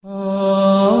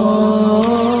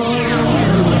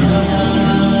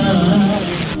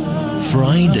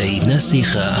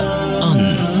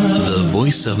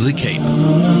voice of the Cape.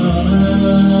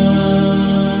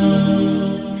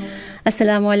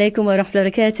 Assalamu alaikum wa rahmatullahi wa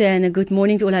barakatuh, and a good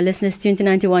morning to all our listeners tuned to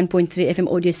 91.3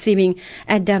 FM audio streaming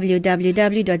at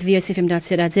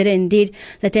www.vosfm.co.za. Indeed,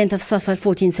 the 10th of Safar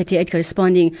 1438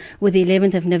 corresponding with the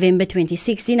 11th of November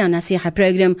 2016, our Naseegah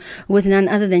program with none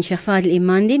other than Sheikh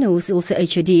Emandien, who is also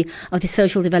HOD of the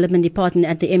Social Development Department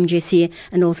at the MJC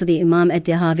and also the Imam at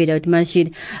the Harvey Road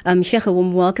Masjid. Sheikh, a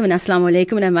warm welcome and assalamu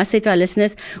alaikum. And I must say to our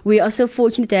listeners, we are so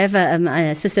fortunate to have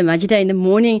Sister Majida in the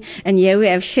morning, and here we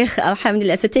have Sheikh,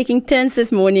 alhamdulillah, so taking turns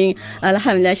this morning.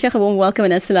 Alhamdulillah. Sheikh, a warm welcome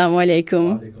and assalamu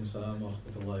alaikum.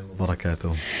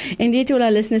 Indeed, to all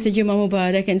our listeners, Juma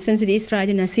Mubarak, and since it is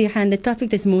Friday Naseegah and the topic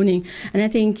this morning, and I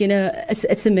think,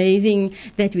 it's amazing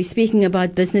that we're speaking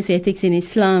about business ethics in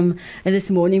Islam this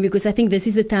morning, because I think this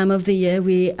is the time of the year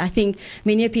where I think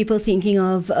many people thinking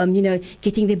of,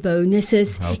 getting their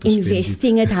bonuses,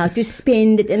 investing it, how to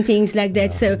spend it, and things like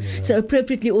that. So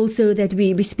appropriately also that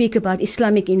we speak about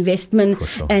Islamic investment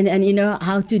and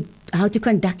how to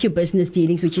conduct your business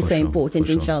dealings, which is so important,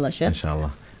 inshallah, Sheikh.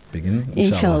 Inshallah. Begin,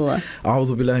 inshallah.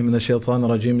 A'udhu billahi minash shaitanir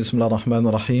rajim. Bismillahir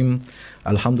rahmanir rahim.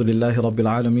 Alhamdulillahi rabbil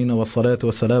alamin wa salatu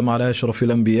wa salam ala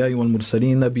ashrafil anbiya'i wal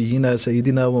mursalin nabiyyina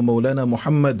sayyidina wa maulana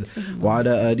Muhammad wa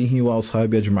ala alihi wa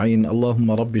ashabi ajma'in.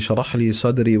 Allahumma rabbi shrah li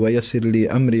sadri wa yassir li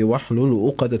amri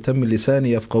wahlul 'uqdatan min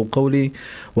lisani yafqahu qawli.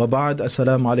 Wa ba'd.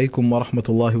 Assalamu alaykum wa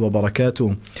rahmatullahi wa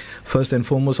barakatuh. First and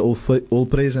foremost, all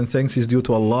praise and thanks is due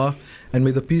to Allah. And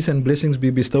may the peace and blessings be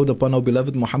bestowed upon our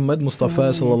beloved Muhammad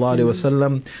Mustafa sallallahu alaihi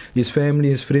wasallam, his family,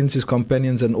 his friends, his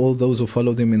companions, and all those who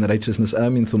follow them in righteousness.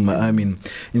 Ameen thumma ameen.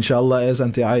 Inshallah, as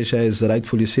Auntie Aisha has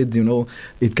rightfully said,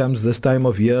 it comes this time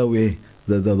of year where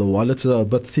the wallets are a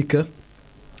bit thicker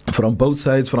from both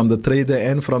sides, from the trader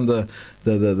and from the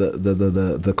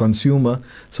consumer.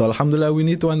 So alhamdulillah, we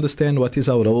need to understand what is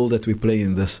our role that we play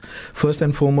in this. First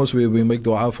and foremost, we make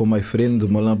dua for my friend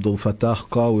Mullah Abdul Fattah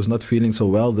Kha, who is not feeling so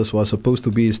well. This was supposed to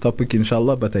be his topic,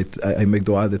 inshallah, but I make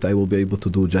dua that I will be able to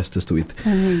do justice to it.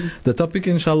 The topic,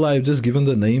 inshallah, I've just given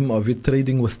the name of it,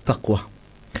 trading with taqwa.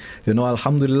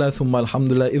 Alhamdulillah, thumma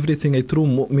alhamdulillah, everything a true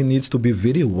mu'min needs to be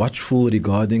very watchful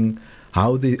regarding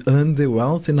how they earn their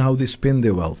wealth and how they spend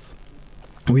their wealth.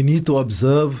 We need to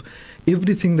observe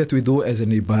everything that we do as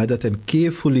an ibadat and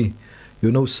carefully,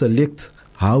 select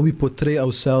how we portray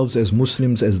ourselves as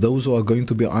Muslims, as those who are going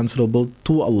to be answerable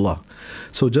to Allah.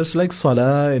 So just like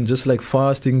salah and just like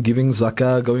fasting, giving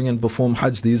zakah, going and perform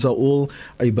hajj, these are all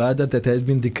ibadat that has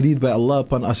been decreed by Allah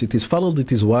upon us. It is farad,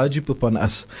 it is wajib upon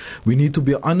us. We need to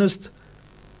be honest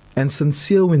and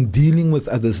sincere when dealing with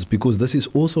others, because this is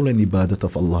also an ibadat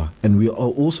of Allah, and we are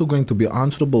also going to be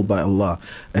answerable by Allah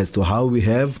as to how we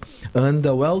have earned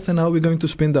the wealth and how we're going to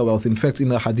spend the wealth. In fact, in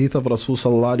the hadith of Rasul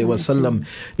sallallahu alaihi wasallam,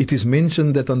 it is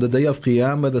mentioned that on the day of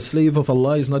Qiyamah, the slave of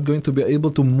Allah is not going to be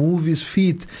able to move his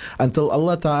feet until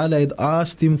Allah Ta'ala had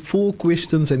asked him 4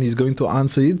 questions, and he's going to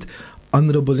answer it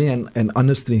honorably and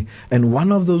honestly. And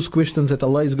one of those questions that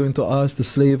Allah is going to ask the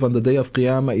slave on the day of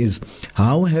Qiyamah is,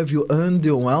 how have you earned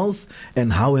your wealth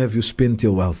and how have you spent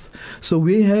your wealth? So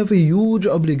we have a huge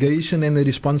obligation and a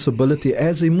responsibility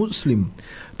as a Muslim.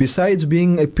 Besides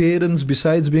being a parents,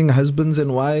 besides being husbands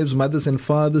and wives, mothers and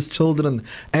fathers, children,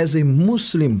 as a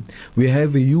Muslim, we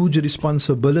have a huge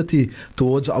responsibility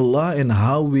towards Allah and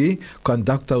how we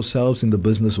conduct ourselves in the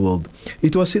business world.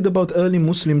 It was said about early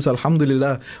Muslims,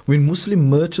 alhamdulillah, when Muslim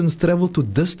merchants traveled to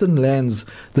distant lands,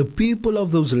 the people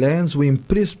of those lands were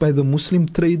impressed by the Muslim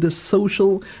traders'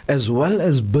 social as well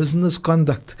as business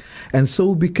conduct, and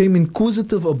so became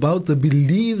inquisitive about the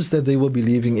beliefs that they were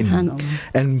believing in.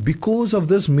 And because of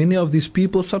this, many of these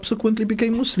people subsequently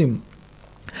became Muslim.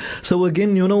 So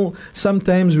again,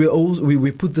 sometimes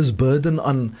we put this burden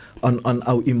on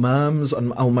our imams,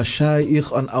 on our mashayikh,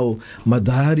 on our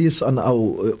madaris, on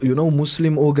our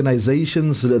Muslim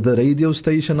organizations, the radio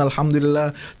station,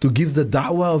 alhamdulillah, to give the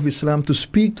da'wah of Islam, to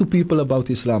speak to people about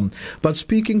Islam. But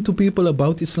speaking to people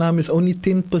about Islam is only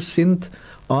 10%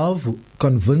 of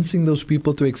convincing those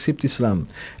people to accept Islam.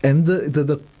 And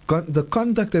the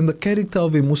conduct and the character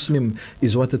of a Muslim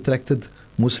is what attracted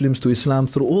Muslims to Islam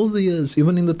through all the years,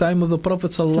 even in the time of the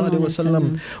Prophet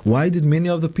ﷺ. Why did many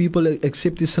of the people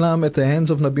accept Islam at the hands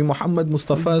of Nabi Muhammad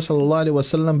Mustafa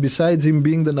ﷺ? Besides him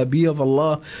being the Nabi of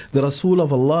Allah, the Rasul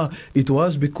of Allah, it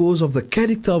was because of the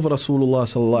character of Rasulullah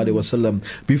ﷺ.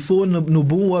 Before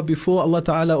Nubuwwah, before Allah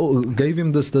Ta'ala gave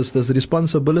him this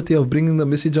responsibility of bringing the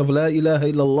message of La ilaha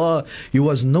illallah, he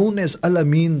was known as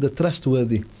Al-Amin, the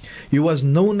trustworthy. He was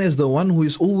known as the one who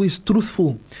is always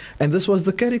truthful. And this was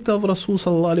the character of Rasul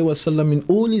ﷺ in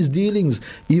all his dealings,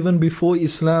 even before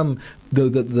Islam.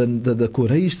 the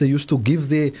Quraysh, they used to give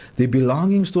their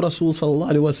belongings to Rasul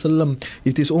sallallahu alaihi wasallam.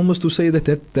 It is almost to say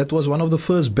that was one of the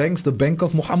first banks, the Bank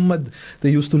of Muhammad.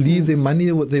 They used to leave their money,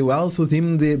 their wealth with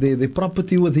him, their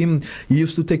property with him. He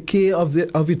used to take care of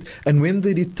it. And when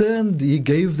they returned, he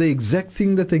gave the exact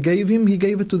thing that they gave him, he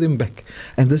gave it to them back.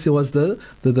 And this was the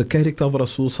character of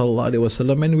Rasul sallallahu alaihi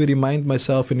wasallam. And we remind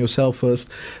myself and yourself first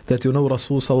that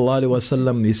Rasul sallallahu alaihi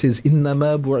wasallam, he says,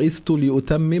 إِنَّمَا بُعِثْتُ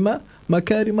لِأُتَمِّمَ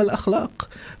مكارم الأخلاق,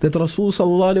 that Rasul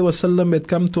sallallahu alaihi wasallam had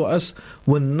come to us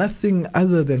with nothing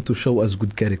other than to show us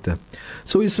good character.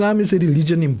 So Islam is a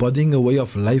religion embodying a way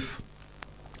of life,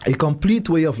 a complete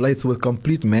way of life with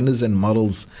complete manners and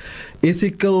morals.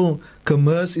 Ethical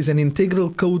commerce is an integral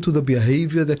code to the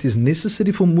behavior that is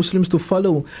necessary for Muslims to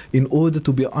follow in order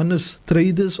to be honest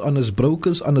traders, honest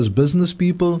brokers, honest business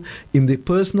people in their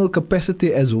personal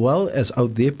capacity as well as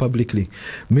out there publicly.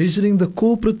 Measuring the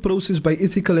corporate process by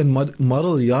ethical and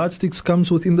moral yardsticks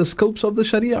comes within the scopes of the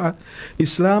Sharia.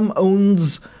 Islam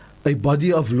owns a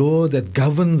body of law that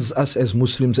governs us as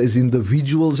Muslims, as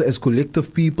individuals, as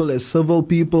collective people, as civil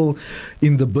people,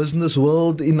 in the business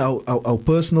world, in our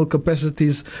personal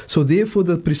capacities. So therefore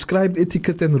the prescribed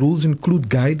etiquette and rules include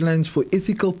guidelines for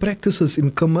ethical practices in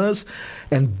commerce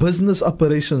and business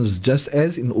operations, just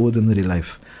as in ordinary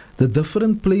life. The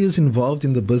different players involved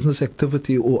in the business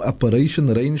activity or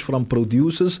operation range from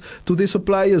producers to their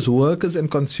suppliers, workers and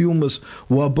consumers,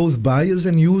 who are both buyers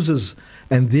and users,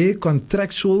 and their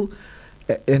contractual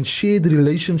and shared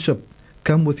relationship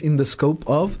come within the scope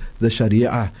of the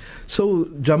Sharia. So,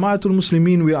 Jama'atul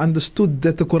Muslimin, we understood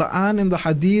that the Quran and the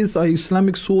Hadith are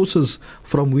Islamic sources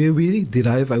from where we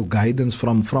derive our guidance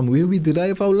from where we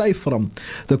derive our life from.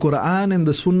 The Quran and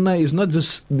the Sunnah is not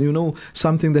just,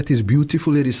 something that is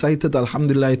beautifully recited,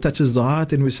 alhamdulillah, it touches the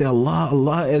heart and we say Allah,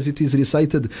 Allah as it is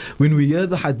recited. When we hear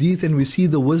the Hadith and we see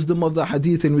the wisdom of the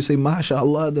Hadith and we say,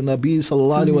 MashaAllah, the Nabi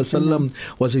sallallahu alaihi wasallam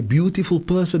was a beautiful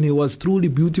person, he was truly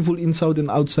beautiful inside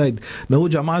and outside. Now,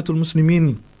 Jama'atul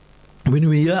Muslimin, when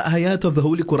we hear ayat of the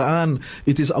Holy Quran,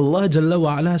 it is Allah Jalla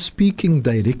wa Ala speaking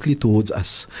directly towards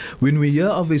us. When we hear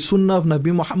of a sunnah of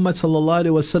Nabi Muhammad sallallahu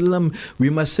alaihi wasallam, we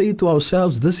must say to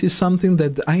ourselves, this is something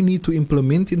that I need to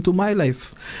implement into my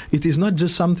life. It is not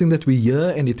just something that we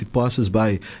hear and it passes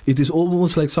by. It is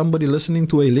almost like somebody listening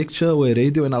to a lecture or a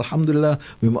radio, and alhamdulillah,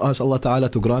 we ask Allah Ta'ala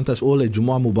to grant us all a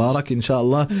Jumu'ah Mubarak,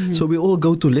 inshallah. So we all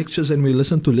go to lectures and we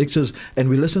listen to lectures and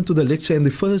we listen to the lecture, and the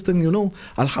first thing,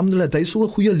 alhamdulillah, daar is so 'n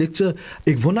goeie lecture.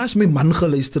 Ek wonder as my man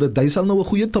geluister het, hy sal nou 'n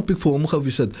goeie topik vir hom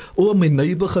gewees het. O, my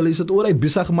neighbor geluister het, o, hy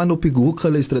besig man op die hoek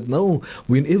geluister het. No,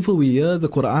 whenever we hear the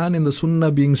Quran and the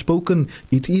Sunnah being spoken,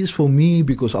 it is for me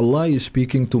because Allah is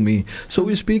speaking to me. So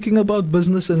we're speaking about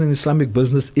business and Islamic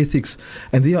business ethics,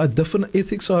 and they are different.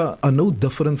 Ethics are no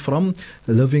different from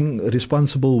living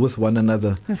responsible with one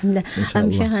another. Sheikh,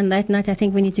 on that note, I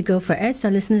think we need to go for ads.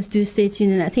 Our listeners do stay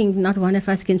tuned, and I think not one of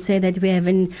us can say that we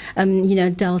haven't,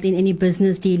 dealt in any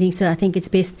business dealings. So I think it's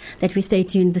best that we stay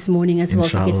tuned this morning as well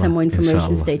to get some more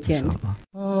information. Stay tuned.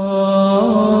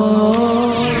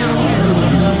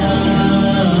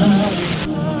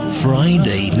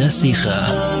 Friday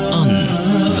Naseegah on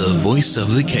The Voice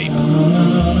of the Cape.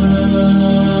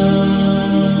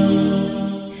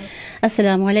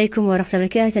 Assalamu alaikum wa rahmatullahi wa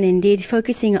barakatuh, and indeed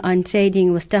focusing on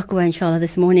trading with taqwa, inshallah,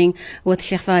 this morning with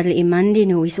Sheikh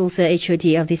Emandien, who is also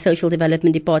HOD of the Social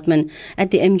Development Department at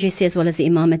the MJC, as well as the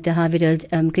Imam at the Harvard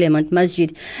Claremont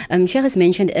Masjid. Sheikh has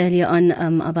mentioned earlier on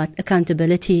about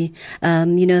accountability,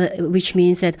 which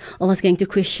means that Allah is going to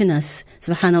question us,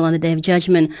 subhanAllah, on the Day of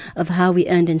Judgment, of how we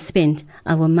earned and spent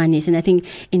our monies. And I think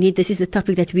indeed this is the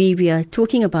topic that we are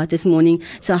talking about this morning.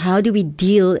 So how do we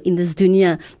deal in this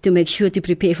dunya to make sure to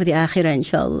prepare for the akhirah,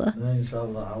 inshallah?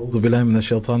 Inshallah. A'udhu billahi minash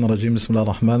shaitan rajim. Bismillah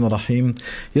ar-Rahman ar-Rahim.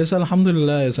 Yes,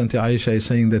 alhamdulillah, as Auntie Aisha is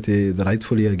saying that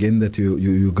rightfully again that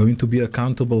you're going to be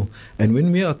accountable. And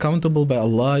when we are accountable by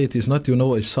Allah, it is not,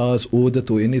 a SARS audit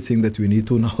or anything that we need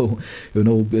to know,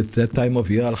 at that time of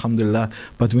year, alhamdulillah.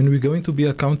 But when we're going to be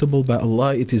accountable by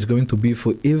Allah, it is going to be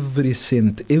for every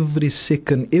cent, every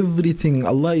second, everything.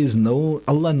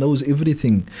 Allah knows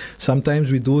everything.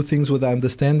 Sometimes we do things with the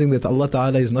understanding that Allah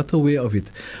Ta'ala is not aware of it.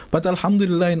 But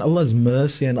alhamdulillah, in Allah's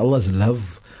mercy and Allah's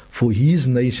love for His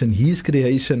nation, His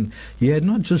creation, He had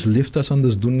not just left us on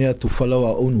this dunya to follow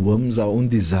our own whims, our own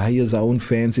desires, our own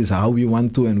fancies, how we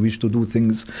want to and wish to do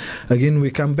things. Again,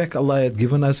 we come back, Allah had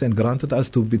given us and granted us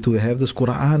to have this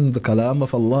Quran, the Kalam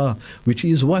of Allah, which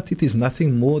is what? It is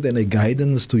nothing more than a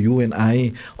guidance to you and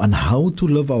I on how to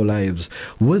live our lives.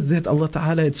 With that, Allah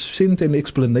Ta'ala had sent an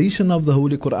explanation of the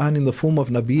Holy Quran in the form of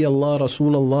Nabi Allah,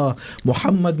 Rasulullah,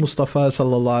 Muhammad Mustafa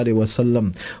Sallallahu Alaihi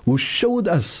Wasallam, who showed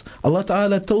us, Allah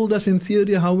Ta'ala told told us in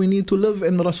theory how we need to live,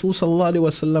 and Rasul sallallahu alaihi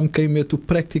wasallam came here to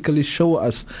practically show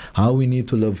us how we need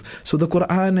to live. So the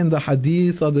Quran and the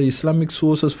Hadith are the Islamic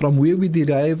sources from where we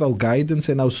derive our guidance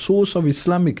and our source of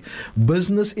Islamic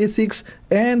business ethics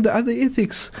and the other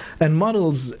ethics and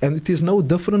morals, and it is no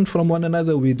different from one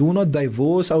another. We do not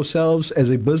divorce ourselves as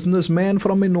a businessman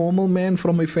from a normal man,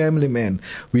 from a family man.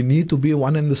 We need to be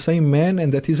one and the same man,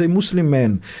 and that is a Muslim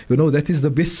man. You know, that is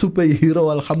the best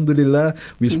superhero, alhamdulillah.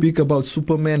 We speak about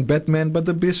Superman, Batman, but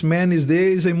the best man is there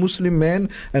is a Muslim man,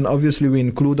 and obviously we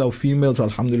include our females,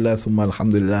 alhamdulillah, thumma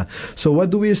alhamdulillah. So what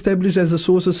do we establish as the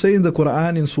sources say in the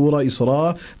Quran, in Surah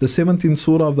Isra, the 17th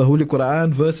Surah of the Holy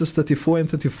Quran, verses 34 and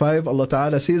 35, Allah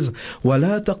Ta'ala says,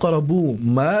 وَلَا تَقْرَبُوا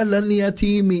مَالَ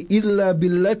الْيَتِيمِ إِلَّا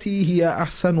بِالَّتِي هِيَ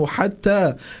أَحْسَنُ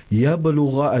حَتَّى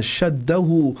يَبْلُغَ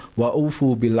أَشَدَّهُ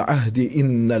وَأَوْفُوا بِالْعَهْدِ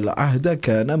إِنَّ الْعَهْدَ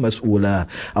كَانَ مَسْئُولًا.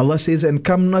 Allah says, and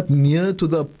come not near to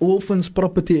the orphan's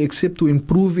property except to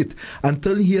improve it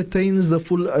until he attains the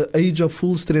full age of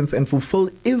full strength and fulfill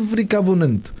every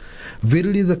covenant.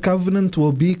 Verily the covenant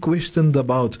will be questioned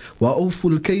about.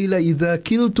 وَأَوْفُوا الْكَيْلَ إِذَا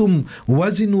كِلْتُمْ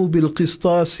وَزِنُوا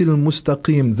بِالْقِسْطَاسِ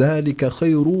الْمُسْتَقِيمِ ذَلِكَ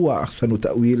خَيْرٌ وَأَحْسَنُ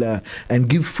تَأْوِيلًا. And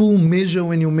give full measure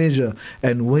when you measure,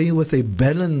 and weigh with a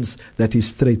balance that is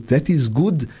straight. That is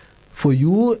good for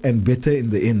you and better in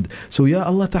the end. So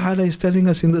Allah Ta'ala is telling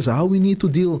us in this how we need to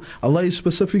deal. Allah is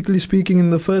specifically speaking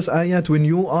in the first ayat, when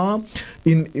you are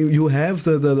in, you have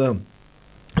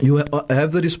you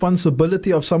have the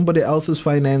responsibility of somebody else's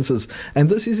finances. And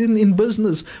this is in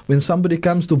business. When somebody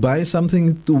comes to buy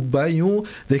something to buy you,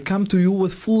 they come to you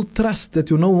with full trust that,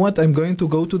 you know what, I'm going to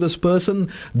go to this person.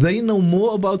 They know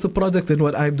more about the product than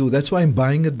what I do. That's why I'm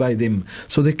buying it by them.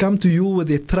 So they come to you with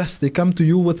their trust. They come to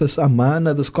you with this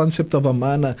amana, this concept of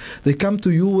amana. They come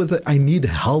to you with, I need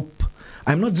help.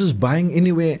 I'm not just buying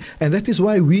anywhere. And that is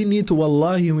why we need to,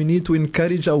 wallahi, we need to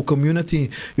encourage our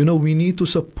community. You know, we need to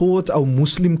support our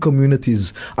Muslim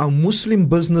communities, our Muslim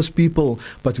business people.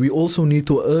 But we also need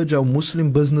to urge our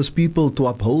Muslim business people to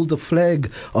uphold the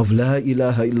flag of La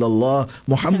ilaha illallah,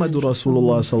 Muhammadur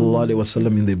Rasulullah sallallahu alaihi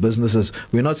wasallam in their businesses.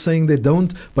 We're not saying they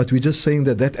don't, but we're just saying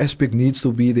that that aspect needs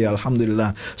to be there,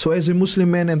 alhamdulillah. So as a Muslim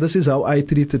man, and this is how I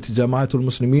treat it, Jamaatul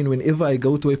Muslimin, whenever I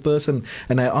go to a person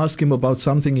and I ask him about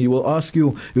something, he will ask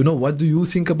you, you know, what do you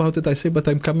think about it? I say, but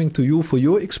I'm coming to you for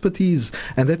your expertise,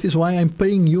 and that is why I'm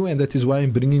paying you, and that is why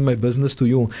I'm bringing my business to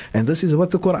you. And this is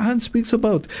what the Quran speaks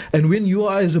about. And when you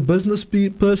are, as a business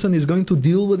person, is going to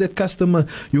deal with that customer,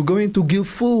 you're going to give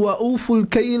full wa'uful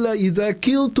kayla idha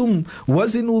kiltum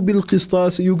wazinu bil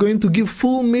qistas. You're going to give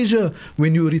full measure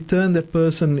when you return that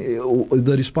person,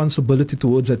 the responsibility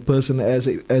towards that person as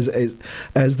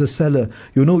the seller.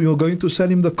 You know, you're going to sell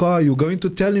him the car, you're going to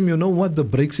tell him, you know what, the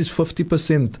brakes is 50%,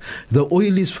 the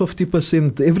oil is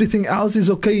 50%, everything else is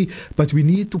okay. But we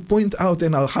need to point out,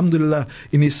 and alhamdulillah,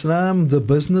 in Islam, the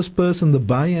business person, the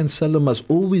buyer and seller must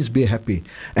always be happy.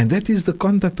 And that is the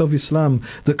conduct of Islam.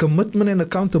 The commitment and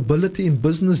accountability in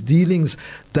business dealings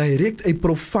direct a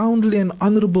profoundly and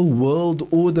honorable world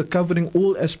order covering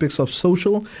all aspects of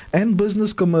social and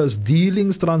business commerce,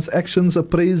 dealings, transactions,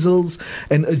 appraisals,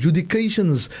 and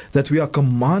adjudications that we are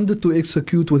commanded to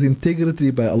execute with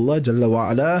integrity by Allah Jalla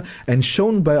wa'ala, and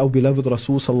shown by our beloved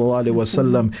Rasul sallallahu alaihi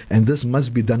wasallam, and this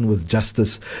must be done with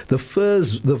justice. The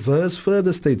verse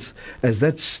further states as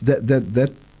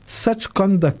that such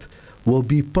conduct will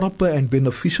be proper and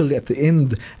beneficial at the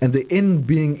end, and the end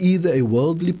being either a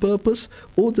worldly purpose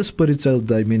or the spiritual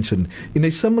dimension. In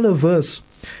a similar verse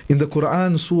in the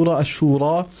Quran, Surah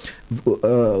Ash-Shura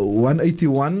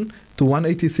 181 to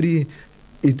 183,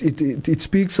 it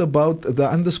speaks about the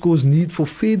underscores need for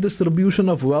fair distribution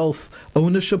of wealth,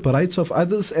 ownership, rights of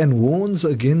others, and warns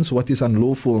against what is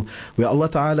unlawful. Where Allah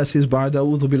Ta'ala says, Ba'da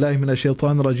a'udhu billahi minash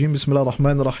shaitan rajim, Bismillah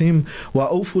ar-Rahman ar-Rahim, wa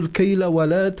awful kayla wa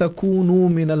la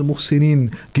takunu min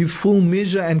al-mukhsirin. Give full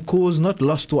measure and cause not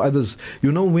loss to others.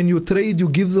 You know, when you trade, you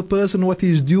give the person what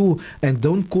is due, and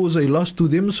don't cause a loss to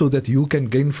them so that you can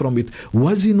gain from it.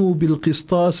 Wazinu bil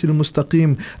qistas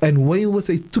al-mustaqim, and weigh with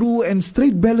a true and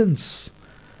straight balance.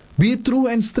 Be true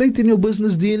and straight in your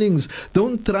business dealings.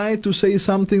 Don't try to say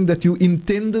something that you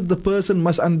intended the person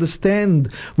must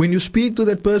understand. When you speak to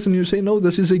that person, you say, no,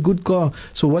 this is a good car.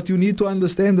 So what you need to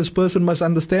understand, this person must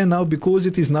understand now, because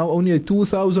it is now only a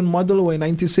 2000 model or a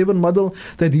 97 model,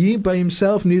 that he by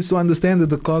himself needs to understand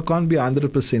that the car can't be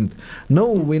 100%.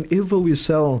 No, whenever we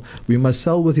sell, we must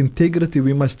sell with integrity.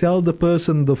 We must tell the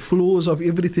person the flaws of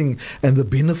everything and the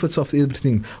benefits of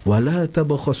everything. وَلَا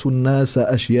تَبَخَسُوا النَّاسَ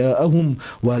أَشْيَاءَهُمْ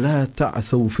وَلَا وَلَا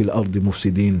تَعْثَوْا فِي الْأَرْضِ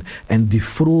مُفْسِدِينَ, and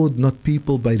defraud not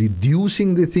people by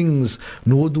reducing the things,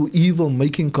 nor do evil,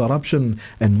 making corruption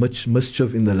and much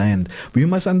mischief in the land. We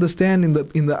must understand in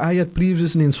the ayat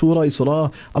previously in Surah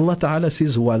Isra, Allah Ta'ala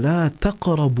says, وَلَا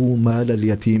تَقْرَبُوا مَالَ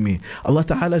الْيَتِيمِ. Allah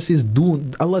Ta'ala says,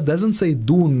 Allah doesn't say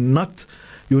do not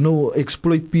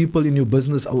exploit people in your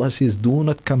business. Allah says, do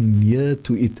not come near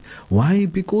to it. Why?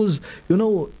 Because,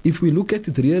 if we look at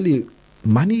it really,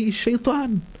 money is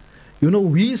shaitan.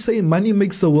 We say money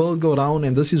makes the world go round,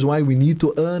 and this is why we need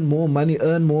to earn more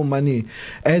money,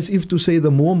 as if to say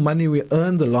the more money we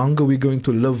earn, the longer we're going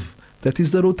to live. That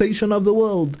is the rotation of the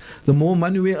world. The more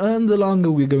money we earn, the longer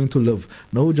we're going to live.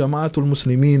 No, Jama'atul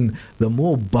Muslimin, the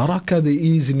more barakah there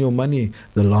is in your money,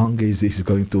 the longer is this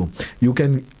going to. You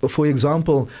can, for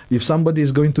example, if somebody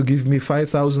is going to give me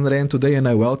 5,000 rand today, and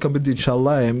I welcome it,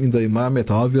 inshallah, I am in the Imam at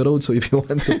Harvey Road, so if you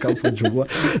want to come for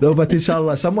Jumu'ah. No, but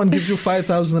inshallah, someone gives you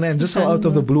 5,000 rand, just out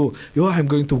of the blue. I'm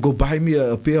going to go buy me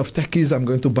a pair of tackies, I'm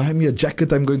going to buy me a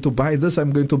jacket, I'm going to buy this,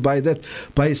 I'm going to buy that.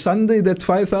 By Sunday, that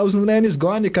 5,000 rand is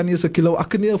gone. You can use a kilo, I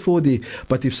can afford it.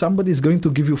 But if somebody is going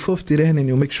to give you 50 rand and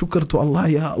you make shukr to Allah,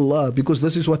 ya Allah, because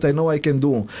this is what I know I can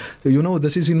do.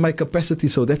 This is in my capacity.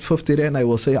 So that 50 rand I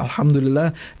will say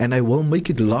Alhamdulillah, and I will make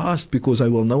it last because I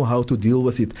will know how to deal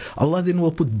with it. Allah then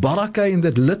will put barakah in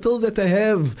that little that I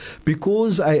have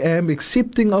because I am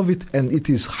accepting of it, and it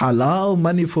is halal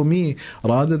money for me,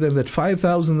 rather than that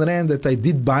 5,000 rand that I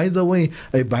did by the way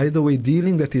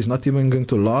dealing that is not even going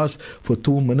to last for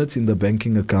 2 minutes in the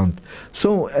banking account.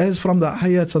 So as from the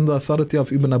ayats and the authority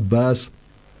of Ibn Abbas,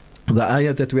 the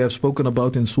ayat that we have spoken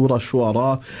about in Surah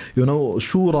Shura,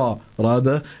 Shura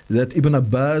rather, that Ibn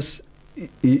Abbas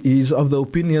is of the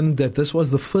opinion that this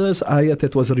was the first ayat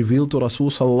that was revealed to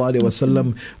Rasul sallallahu alaihi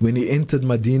wasallam when he entered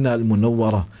Medina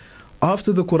al-Munawwara.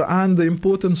 After the Quran, the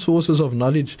important sources of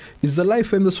knowledge is the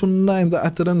life and the sunnah and the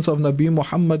utterance of Nabi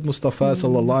Muhammad Mustafa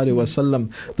sallallahu alaihi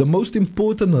wasallam, the most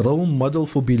important role model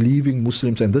for believing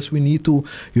Muslims. And this we need to,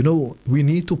 we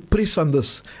need to press on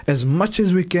this as much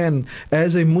as we can.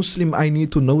 As a Muslim, I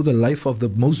need to know the life of the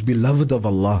most beloved of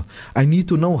Allah. I need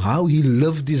to know how he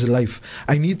lived his life.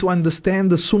 I need to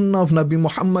understand the sunnah of Nabi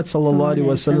Muhammad sallallahu alaihi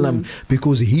wasallam,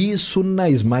 because his sunnah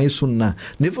is my sunnah.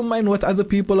 Never mind what other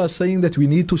people are saying, that we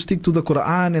need to stick to the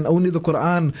Quran and only the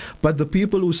Quran. But the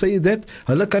people who say that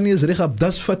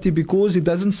because it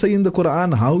doesn't say in the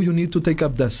Quran how you need to take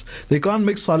abdas, they can't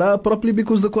make salah properly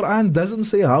because the Quran doesn't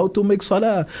say how to make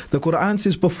salah. The Quran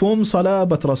says perform salah,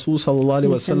 but Rasul sallallahu alaihi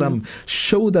wasallam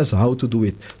showed us how to do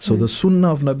it. So the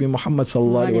sunnah of Nabi Muhammad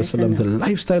sallallahu alaihi wasallam, the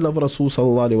lifestyle of Rasul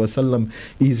sallallahu alaihi wasallam,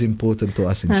 is important to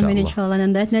us, inshallah. Inshallah. And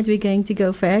on that note, we're going to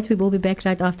go for it. We will be back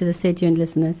right after the stay tuned,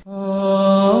 listeners.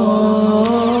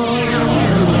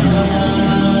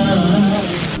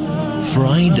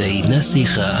 Friday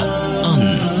Naseegah on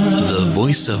The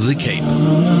Voice of the Cape.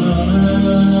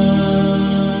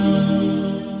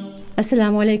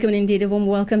 Assalamu alaikum, and indeed a warm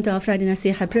welcome to our Friday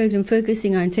Naseegah program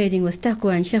focusing on trading with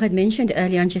taqwa. And Sheikh had mentioned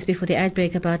earlier on, just before the ad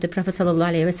break, about the Prophet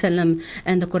sallallahu alaihi wasallam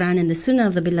and the Quran and the Sunnah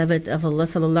of the beloved of Allah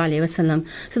sallallahu alaihi wasallam.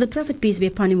 So the Prophet, peace be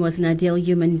upon him, was an ideal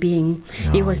human being.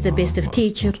 He was the best of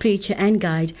teacher, preacher and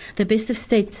guide, the best of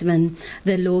statesman,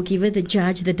 the lawgiver, the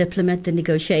judge, the diplomat, the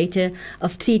negotiator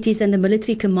of treaties, and the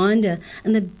military commander,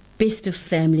 and the best of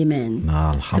family man.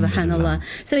 Subhanallah.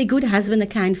 So a good husband, a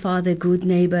kind father, good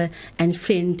neighbor and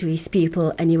friend to his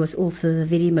people, and he was also the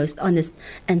very most honest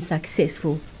and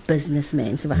successful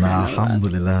businessman. Subhanallah.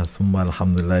 Alhamdulillah, thumma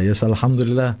alhamdulillah. Yes,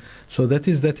 alhamdulillah. So that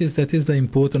is the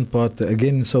important part.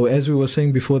 Again, so as we were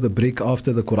saying before the break,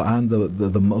 after the Quran,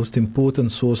 the most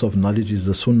important source of knowledge is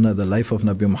the Sunnah, the life of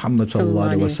Nabi Muhammad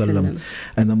sallallahu alaihi wasallam.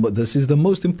 And this is the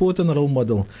most important role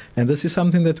model. And this is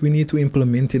something that we need to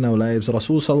implement in our lives.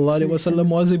 Rasul sallallahu alaihi wasallam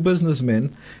was a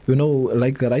businessman.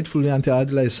 Like rightfully Auntie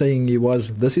Adila is saying,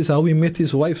 this is how he met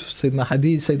his wife,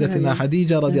 Sayyidatina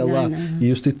Khadija radiallahu. He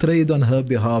used to trade on her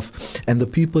behalf. And the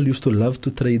people used to love to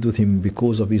trade with him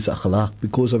because of his akhlaq,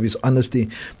 because of his honesty,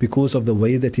 because of the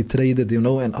way that he traded,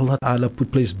 and Allah Ta'ala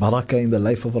placed barakah in the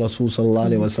life of Rasul sallallahu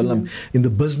alaihi wasallam, in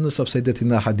the business of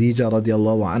Sayyidatina Khadija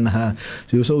radiallahu anha.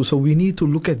 So we need to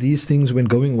look at these things when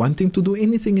wanting to do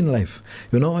anything in life.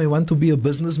 I want to be a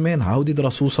businessman. How did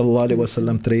Rasul sallallahu alaihi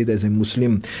wasallam trade as a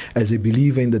Muslim, as a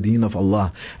believer in the deen of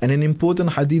Allah? And an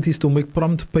important hadith is to make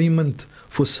prompt payment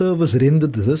for service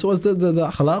rendered. This was the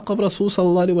akhlaq of Rasul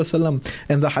sallallahu sallallahu alaihi wasallam.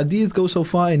 And the hadith goes so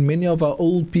far, and many of our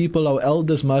old people, our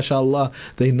elders, mashallah,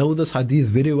 they know this hadith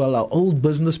very well. Our old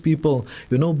business people,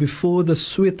 before the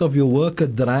sweat of your worker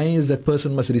dries, that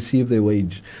person must receive their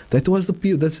wage. That was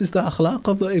this is the akhlaq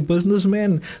of a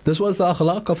businessman. This was the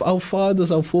akhlaq of our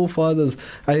fathers, our forefathers.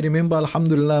 I remember,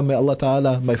 alhamdulillah, may Allah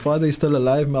ta'ala, my father is still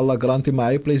alive, may Allah grant him a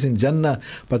high place in Jannah,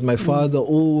 but my father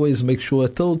always makes sure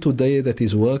till today that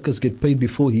his workers get paid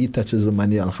before he touches the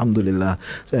money, alhamdulillah.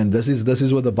 And this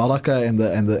is where the barakah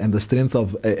and the strength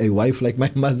of a wife like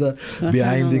my mother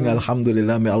behind him,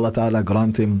 alhamdulillah. May Allah ta'ala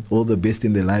grant him all the best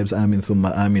in their lives, ameen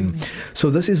thumma ameen. So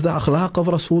this is the akhlaq of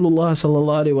Rasulullah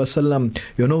sallallahu alaihi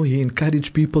wasallam. He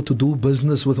encouraged people to do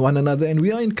business with one another, and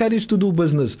we are encouraged to do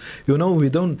business.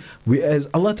 As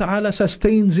Allah ta'ala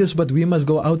sustains us, but we must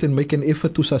go out and make an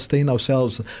effort to sustain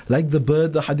ourselves. Like the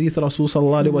bird, the hadith Rasul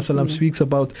sallallahu alaihi wasallam speaks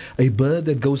about a bird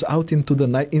that goes out into the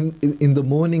night, in the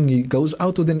morning, he goes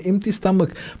out with an empty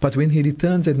stomach, but when he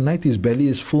returns at night, his belly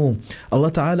is full.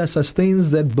 Allah ta'ala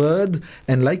sustains that bird,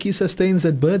 and like he sustains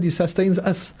that bird, he sustains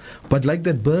us. But like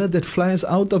that bird that flies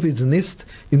out of its nest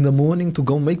in the morning to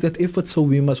go make that effort, so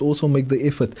we must also make the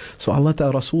effort. So Allah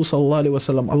ta'ala, Rasul sallallahu alaihi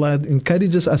wasallam, Allah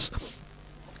encourages us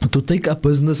to take up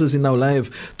businesses in our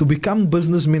life, to become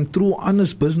businessmen, true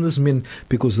honest businessmen,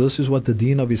 because this is what the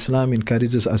deen of Islam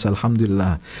encourages us,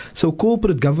 alhamdulillah. So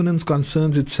corporate governance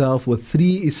concerns itself with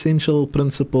three essential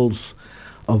principles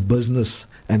of business,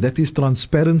 and that is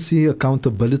transparency,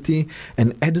 accountability,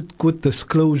 and adequate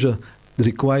disclosure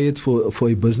required for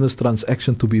a business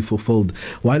transaction to be fulfilled.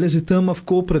 While as a term of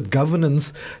corporate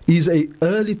governance is a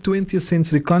early 20th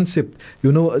century concept,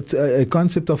 a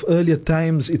concept of earlier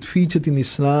times, it featured in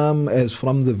Islam as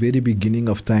from the very beginning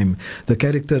of time. The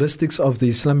characteristics of the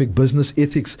Islamic business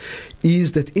ethics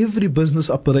is that every business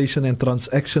operation and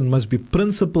transaction must be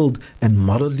principled and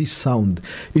morally sound.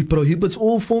 It prohibits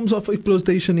all forms of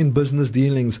exploitation in business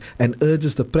dealings and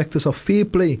urges the practice of fair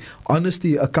play,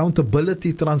 honesty,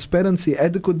 accountability, transparency,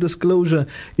 adequate disclosure,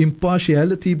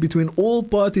 impartiality between all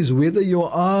parties, whether you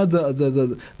are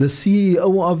the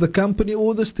CEO of the company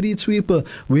or the street sweeper,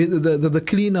 whether the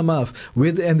cleaner,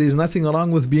 and there's nothing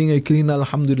wrong with being a cleaner,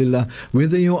 alhamdulillah,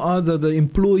 whether you are the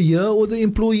employer or the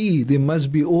employee, there must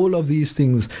be all of these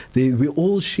things. We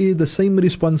all share the same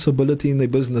responsibility in the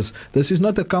business. This is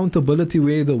not accountability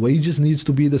where the wages needs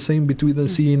to be the same between the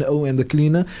CEO and the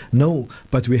cleaner. No,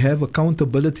 but we have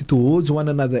accountability towards one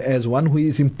another as one who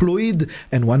is employed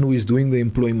and one who is doing the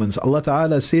employments. Allah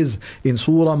Ta'ala says in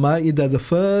Surah Ma'idah, the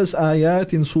first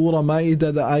ayat in Surah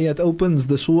Ma'idah,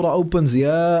 the surah opens,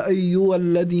 Ya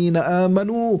ayyuhalladhina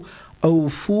amanu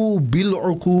awfu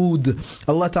bil'uqud.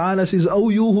 Allah Ta'ala says, oh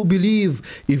you who believe,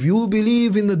 if you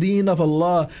believe in the deen of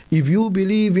Allah, if you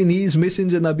believe in His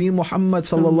Messenger Nabi Muhammad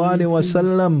sallallahu alaihi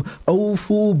wasallam,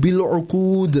 awfu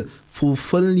bil'uqud,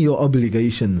 fulfill your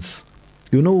obligations.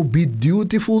 Be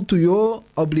dutiful to your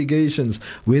obligations,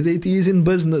 whether it is in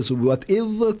business,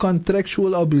 whatever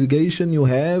contractual obligation you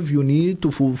have, you need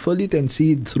to fulfill it and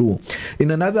see it through.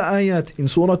 In another ayat, in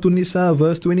Surah An-Nisa,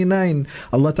 verse 29,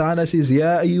 Allah Ta'ala says,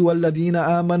 Ya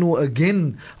ayyuhalladhina amanu.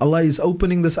 Again, Allah is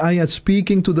opening this ayat,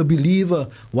 speaking to the believer,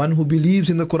 one who believes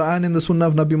in the Quran and the Sunnah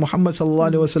of Nabi Muhammad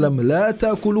sallallahu alaihi wasallam. La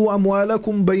ta'kulu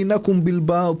amwalakum baynakum bil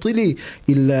batili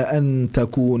illa an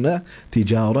takuna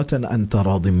tijaratan an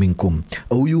taradin minkum.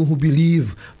 O you who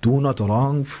believe, do not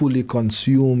wrongfully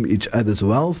consume each other's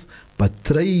wealth, but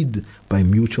trade by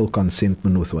mutual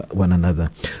consentment with one another.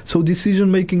 So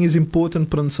decision making is important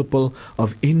principle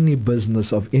of any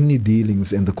business, of any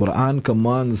dealings, and the Quran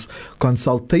commands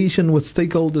consultation with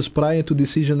stakeholders prior to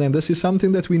decision, and this is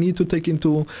something that we need to take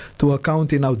into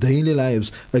account in our daily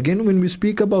lives. Again, when we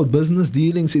speak about business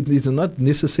dealings, it is not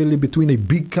necessarily between a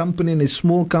big company and a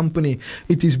small company.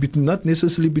 It is not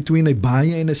necessarily between a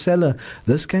buyer and a seller.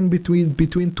 This can be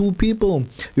between two people,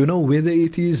 whether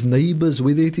it is neighbors,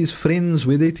 whether it is friends,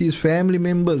 whether it is family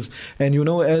members. And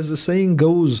as the saying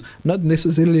goes, not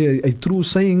necessarily a true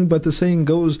saying, but the saying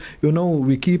goes,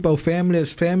 we keep our family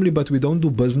as family, but we don't do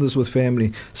business with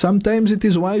family. Sometimes it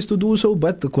is wise to do so,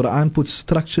 but the Quran puts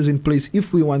structures in place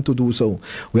if we want to do so,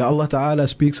 where Allah Ta'ala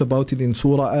speaks about it in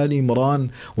Surah Al Imran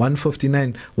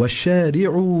 159,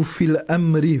 وَالشَّارِعُوا فِي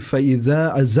الْأَمْرِ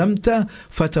فَإِذَا عَزَمْتَ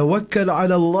فَتَوَكَّلْ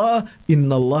عَلَى اللَّهِ إِنَّ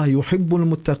اللَّهَ يُحِبُّ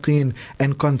الْمُتَّقِينَ.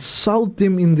 And consult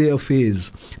them in their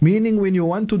affairs. Meaning, when you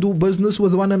want to do business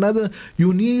with one another,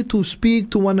 you need to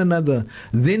speak to one another.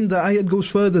 Then the ayat goes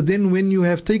further. Then when you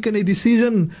have taken a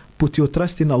decision, put your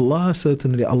trust in Allah.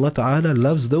 Certainly Allah Ta'ala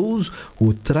loves those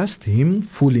who trust Him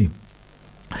fully.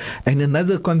 And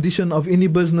another condition of any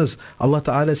business, Allah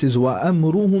Ta'ala says,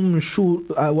 وَأَمْرُهُمْ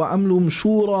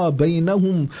شُورَى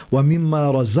بَيْنَهُمْ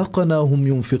وَمِمَّا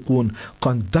رَزَقْنَاهُمْ يُنْفِقُونَ.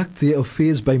 Conduct their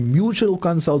affairs by mutual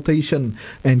consultation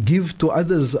and give to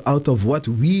others out of what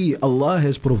we, Allah,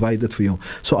 has provided for you.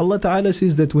 So Allah Ta'ala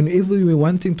says that whenever we're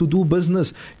wanting to do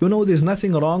business, there's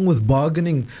nothing wrong with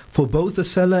bargaining for both the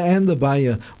seller and the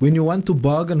buyer. When you want to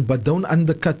bargain, but don't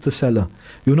undercut the seller.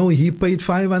 He paid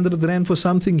 500 rand for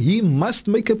something, he must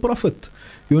make a profit.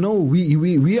 We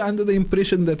are under the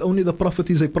impression that only the Prophet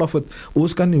is a prophet.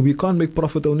 We can't make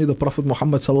profit, only the Prophet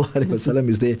Muhammad sallallahu alaihi wasallam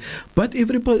is there. But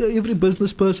every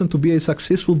business person, to be a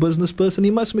successful business person,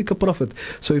 he must make a profit.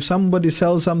 So if somebody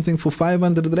sells something for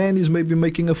 500 rand, he's maybe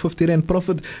making a 50 rand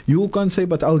profit. You can't say,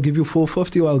 but I'll give you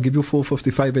 450 or I'll give you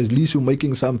 455. At least you're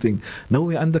making something. No,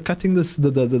 we're undercutting the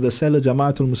seller,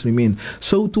 Jama'atul Muslimin.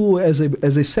 So too, as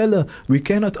a seller, we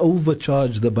cannot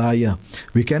overcharge the buyer.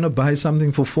 We cannot buy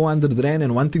something for 400 rand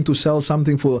and wanting to sell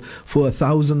something for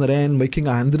 1,000 rand, making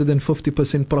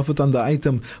 150% profit on the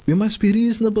item. We must be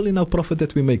reasonable in our profit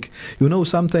that we make.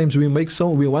 Sometimes we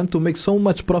want to make so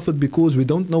much profit because we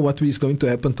don't know what is going to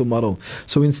happen tomorrow.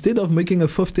 So instead of making a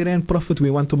 50 rand profit, we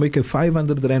want to make a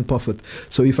 500 rand profit.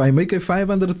 So if I make a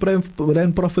 500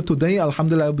 rand profit today,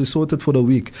 alhamdulillah, I'll be sorted for a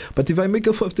week. But if I make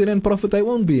a 50 rand profit, I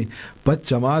won't be. But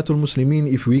Jama'atul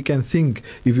Muslimin, if we can think,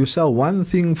 if you sell one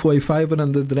thing for a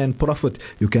 500 rand profit,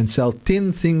 you can sell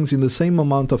 10 things in the same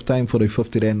amount of time for a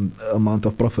 50 rand amount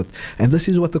of profit. And this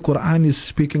is what the Quran is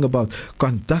speaking about.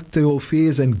 Conduct your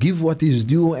affairs and give what is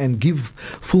due and give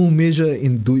full measure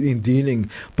in dealing.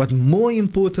 But more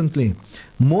importantly,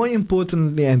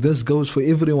 and this goes for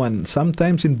everyone,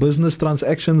 sometimes in business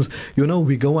transactions,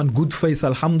 we go on good faith,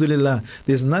 alhamdulillah.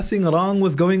 There's nothing wrong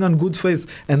with going on good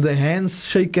faith and the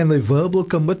handshake and the verbal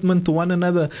commitment to one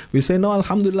another. We say, no,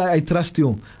 alhamdulillah, I trust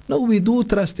you. No, we do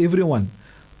trust everyone.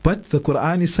 But the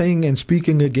Quran is saying and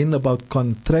speaking again about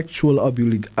contractual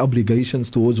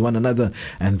obligations towards one another.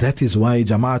 And that is why,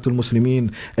 Jama'atul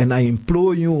Muslimin, and I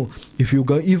implore you, if you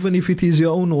go, even if it is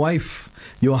your own wife,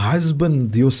 your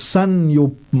husband, your son,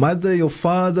 your mother, your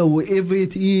father, whoever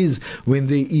it is, when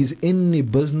there is any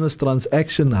business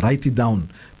transaction, write it down.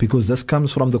 Because this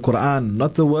comes from the Quran,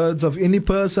 not the words of any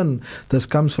person. This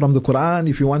comes from the Quran.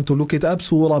 If you want to look it up,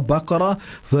 Surah Baqarah,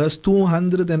 verse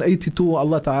 282,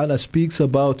 Allah Ta'ala speaks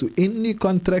about any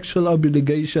contractual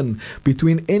obligation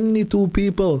between any two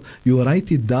people. You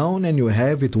write it down and you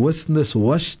have it witnessed.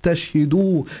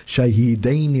 وَاسْتَشْهِدُوا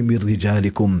شَهِيدَيْنِ مِنْ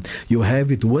رِجَالِكُمْ. You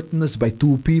have it witnessed by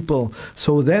two people,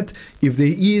 so that if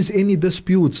there is any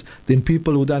disputes, then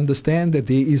people would understand that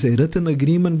there is a written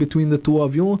agreement between the two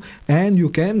of you, and you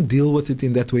can deal with it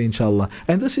in that way, inshallah.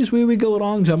 And this is where we go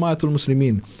wrong, Jama'atul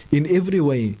Muslimin. In every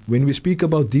way, when we speak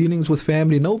about dealings with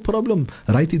family, no problem.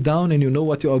 Write it down and you know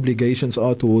what your obligations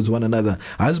are towards one another.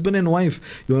 Husband and wife,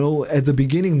 at the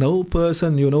beginning, no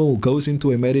person, goes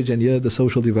into a marriage and here the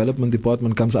social development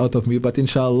department comes out of me. But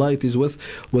inshallah, it is with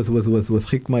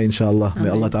hikmah, inshallah. May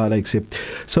Allah Ta'ala accept.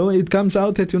 So it comes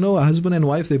out that, a husband and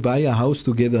wife, they buy a house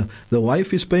together. The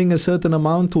wife is paying a certain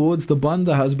amount towards the bond,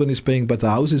 the husband is paying, but the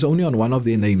house is only on one of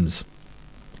their names.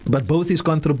 But both is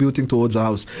contributing towards the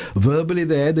house. Verbally,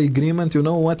 they had the agreement,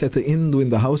 at the end, when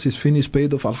the house is finished,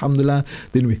 paid off, alhamdulillah,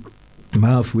 then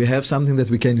we have something that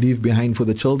we can leave behind for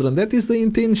the children. That is the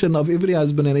intention of every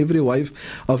husband and every wife,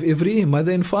 of every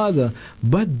mother and father.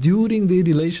 But during the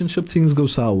relationship, things go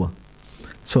sour.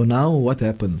 So now what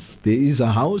happens? There is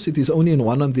a house, it is only in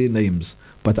one of their names.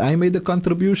 But I made the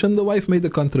contribution, the wife made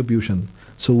the contribution.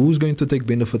 So who's going to take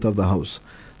benefit of the house?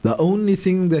 The only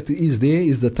thing that is there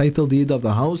is the title deed of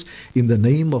the house in the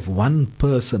name of one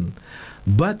person.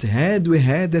 But had we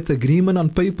had that agreement on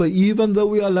paper, even though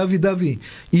we are lovey-dovey,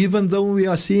 even though we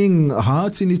are seeing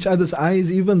hearts in each other's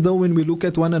eyes, even though when we look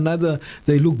at one another,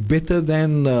 they look better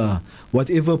than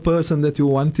whatever person that you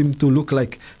want him to look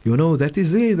like, that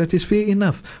is there, that is fair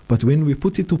enough. But when we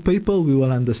put it to paper, we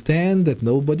will understand that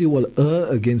nobody will err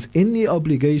against any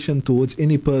obligation towards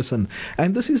any person.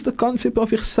 And this is the concept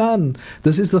of ihsan.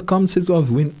 This is the concept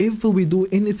of whenever we do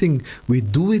anything, we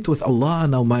do it with Allah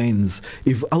in our minds.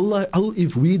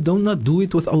 If we do not do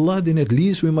it with Allah, then at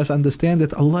least we must understand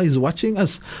that Allah is watching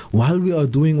us while we are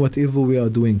doing whatever we are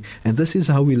doing. And this is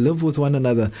how we live with one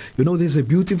another. There's a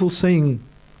beautiful saying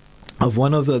of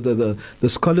one of the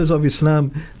scholars of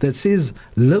Islam that says,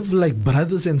 live like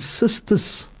brothers and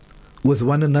sisters with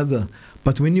one another.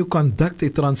 But when you conduct a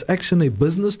transaction, a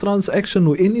business transaction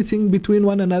or anything between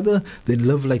one another, then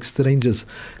live like strangers.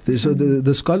 So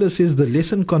the scholar says the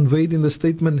lesson conveyed in the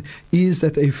statement is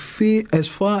that as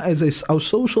far as our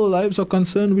social lives are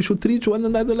concerned, we should treat one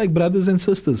another like brothers and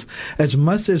sisters. As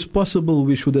much as possible,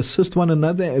 we should assist one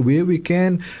another where we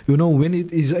can,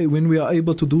 when we are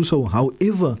able to do so.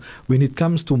 However, when it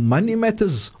comes to money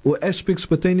matters or aspects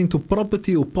pertaining to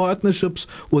property or partnerships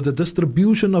or the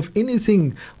distribution of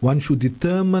anything, one should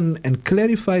determine and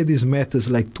clarify these matters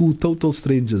like two total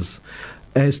strangers.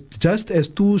 Just as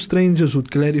two strangers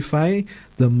would clarify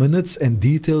the minutes and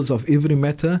details of every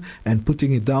matter and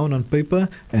putting it down on paper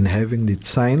and having it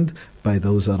signed by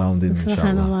those around him, inshallah.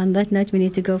 SubhanAllah. On that note, we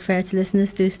need to go first.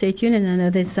 Listeners, to stay tuned. And I know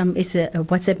there's some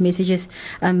WhatsApp messages,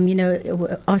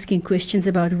 asking questions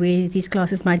about where these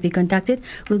classes might be conducted.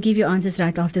 We'll give you answers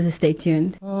right after the Stay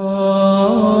Tuned.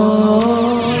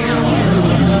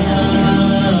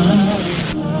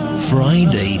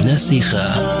 Friday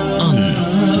Naseegah on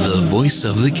The Voice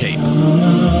of the Cape.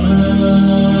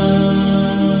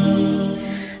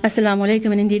 Assalamu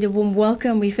alaikum, and indeed a warm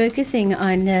welcome. We're focusing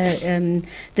on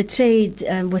the trade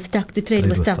with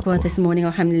taqwa this morning,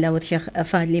 alhamdulillah, with Sheikh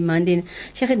Fadli Emandien.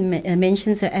 Sheikh had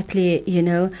mentioned so aptly,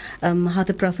 how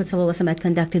the Prophet ﷺ had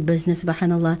conducted business,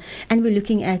 subhanallah. And we're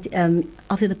looking at,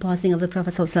 after the passing of the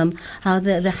Prophet ﷺ, how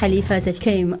the Khalifas that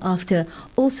came after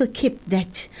also kept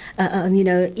that,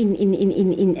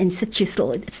 in such it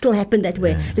still happened that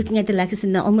way. Yeah. Looking at the likes of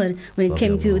Umar when it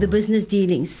came to the business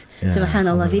dealings,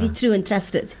 subhanallah, very true and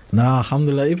trusted.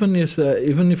 Alhamdulillah, even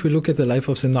if we look at the life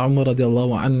of Sayyidina Umar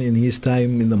radiallahu anh, in his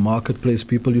time in the marketplace,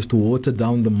 people used to water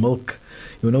down the milk,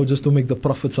 just to make the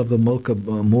profits of the milk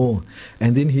more.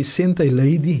 And then he sent a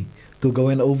lady to go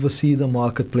and oversee the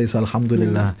marketplace,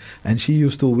 alhamdulillah. And she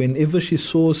used to, whenever she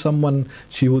saw someone,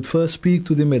 she would first speak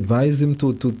to them, advise them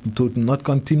to not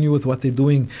continue with what they're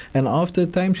doing. And after a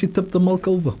time, she tipped the milk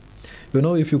over.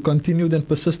 If you continued and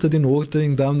persisted in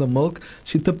watering down the milk,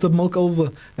 she tipped the milk over.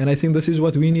 And I think this is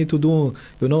what we need to do.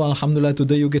 Alhamdulillah,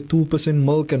 today you get 2%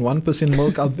 milk and 1%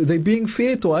 milk. They're being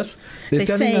fair to us. They're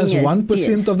telling us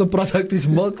 1% of the product is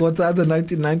milk. What the other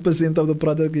 99% of the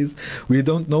product is? We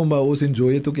don't know, but always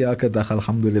enjoy it.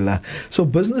 Alhamdulillah. So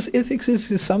business ethics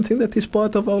is something that is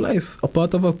part of our life, a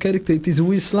part of our character. It is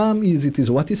who Islam is. It is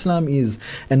what Islam is.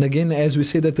 And again, as we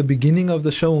said at the beginning of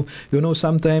the show,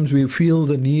 sometimes we feel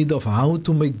the need of how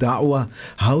to make da'wah,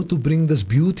 how to bring this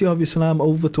beauty of Islam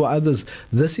over to others.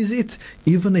 This is it.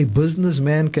 Even a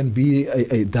businessman can be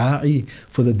a da'i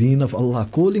for the deen of Allah,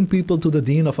 calling people to the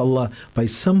deen of Allah by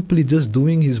simply just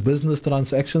doing his business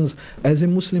transactions as a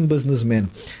Muslim businessman.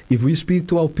 If we speak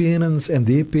to our parents and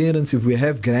their parents, if we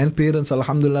have grandparents,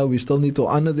 alhamdulillah, we still need to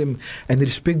honor them and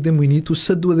respect them. We need to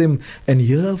sit with them and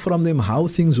hear from them how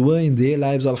things were in their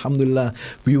lives, alhamdulillah.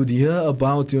 We would hear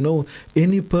about,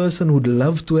 any person would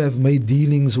love to have made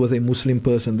dealings with a Muslim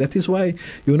person. That is why,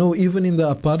 even in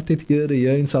the apartheid era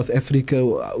here in South Africa,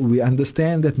 we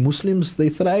understand that Muslims, they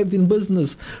thrived in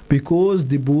business because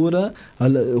the Boera,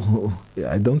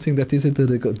 I don't think that is a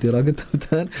derogatory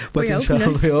term, but inshallah,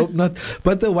 we hope not.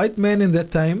 But the white man in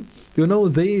that time,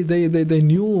 they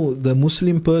knew the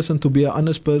Muslim person to be an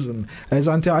honest person. As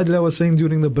Auntie Adla was saying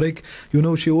during the break,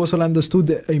 she also understood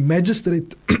that a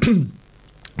magistrate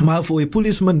but for a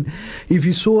policeman, if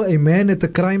he saw a man at the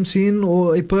crime scene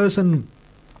or a person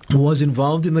who was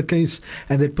involved in the case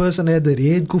and that person had a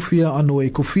red kufiya on or a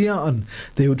kufiya on,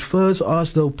 they would first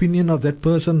ask the opinion of that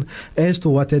person as to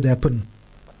what had happened.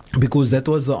 Because that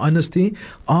was the honesty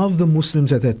of the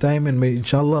Muslims at that time, and may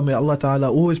Allah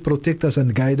Ta'ala always protect us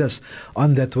and guide us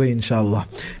on that way, inshallah.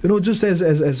 Just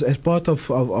as part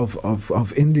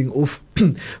of ending off,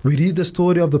 we read the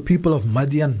story of the people of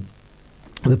Madian.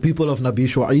 The people of Nabi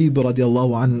Shu'aib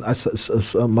radiallahu an,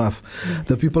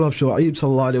 the people of Shu'aib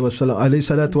alayhi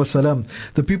salatu wasalam.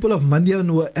 The people of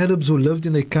Madian were Arabs who lived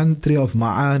in a country of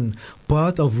Ma'an,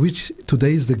 part of which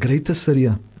today is the greater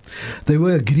Syria. They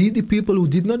were greedy people who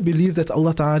did not believe that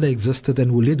Allah Ta'ala existed and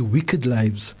who led wicked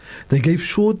lives. They gave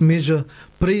short measure,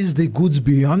 praised their goods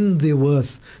beyond their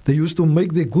worth. They used to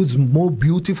make their goods more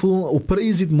beautiful or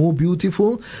praise it more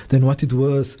beautiful than what it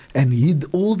was, and hid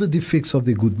all the defects of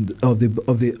the good of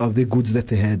the goods that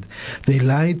they had. They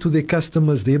lied to their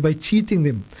customers, thereby cheating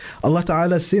them. Allah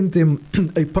Ta'ala sent them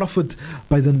a prophet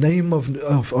by the name of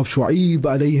Shu'aib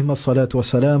alayhi salatu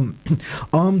wasalam,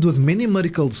 armed with many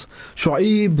miracles.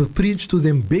 Shu'aib preached to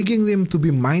them, begging them to be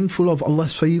mindful of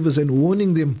Allah's favors and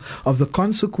warning them of the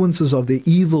consequences of their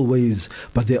evil ways.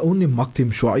 But they only mocked him.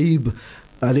 Shu'aib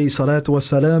alayhi salatu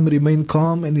wasalam, remained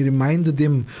calm, and he reminded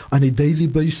them on a daily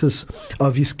basis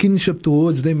of his kinship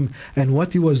towards them, and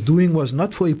what he was doing was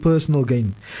not for a personal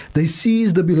gain. They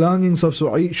seized the belongings of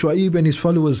Shu'aib and his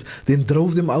followers, then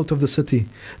drove them out of the city.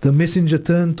 The messenger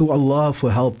turned to Allah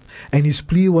for help, and his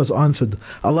plea was answered.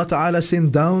 Allah Ta'ala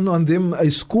sent down on them a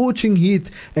scorching heat,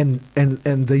 and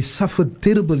they suffered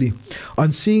terribly.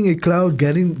 On seeing a cloud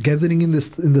gathering in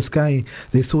the sky,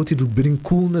 they thought it would bring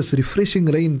coolness, refreshing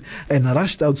rain, and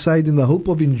rushed outside in the hope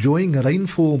of enjoying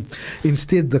rainfall.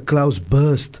 Instead, the clouds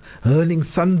burst, hurling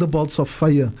thunderbolts of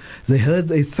fire. They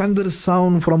heard a thunderous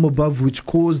sound from above, which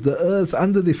caused the earth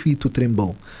under their feet to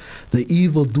tremble. The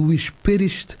evildoers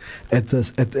perished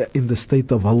in the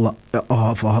state of Allah.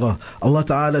 Allah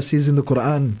Ta'ala says in the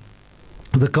Quran,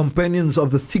 the companions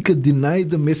of the thicket denied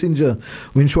the messenger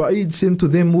when Shu'aib said to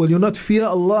them, will you not fear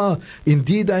Allah?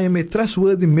 Indeed, I am a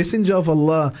trustworthy messenger of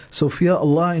Allah, so fear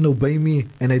Allah and obey me,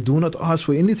 and I do not ask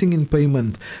for anything in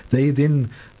payment. They then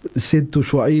said to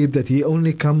Shu'aib that he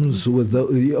only comes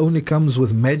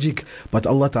with magic, but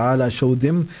Allah Ta'ala showed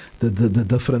them the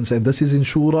difference, and this is in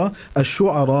Surah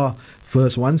Ash-Shu'ara,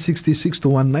 verse 166 to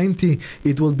 190.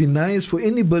 It will be nice for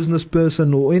any business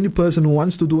person or any person who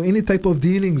wants to do any type of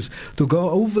dealings to go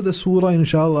over the surah,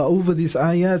 inshallah, over these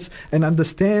ayats, and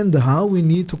understand how we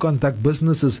need to conduct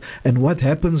businesses and what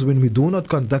happens when we do not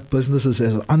conduct businesses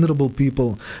as honorable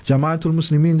people. Jama'atul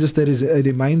Muslimin, just a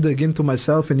reminder again to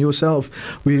myself and yourself,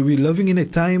 we're living in a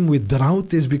time where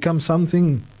drought has become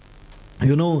something,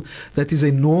 that is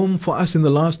a norm for us in the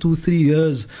last 2-3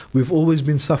 years. We've always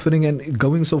been suffering and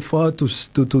going so far to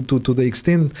the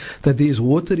extent that there is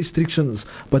water restrictions.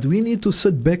 But we need to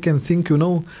sit back and think,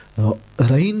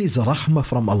 rain is rahmah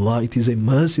from Allah. It is a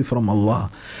mercy from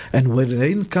Allah. And when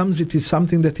rain comes, it is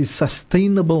something that is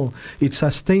sustainable. It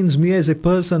sustains me as a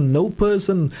person. No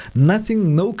person,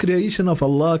 nothing, no creation of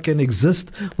Allah can exist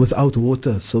without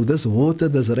water. So this water,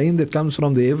 this rain that comes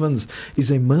from the heavens is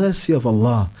a mercy of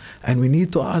Allah. And we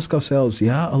need to ask ourselves,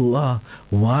 Ya Allah,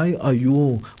 why are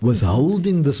you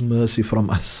withholding this mercy from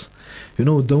us?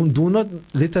 Do not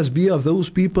let us be of those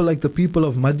people like the people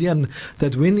of Emandien,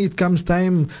 that when it comes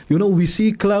time, we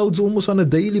see clouds almost on a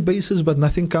daily basis, but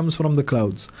nothing comes from the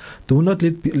clouds. Do not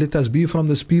let us be from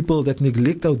those people that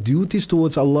neglect our duties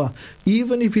towards Allah,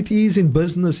 even if it is in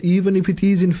business, even if it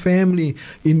is in family,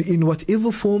 in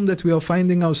whatever form that we are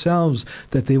finding ourselves,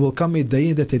 that there will come a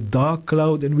day that a dark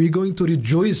cloud, and we're going to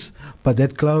rejoice, but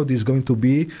that cloud is going to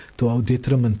be to our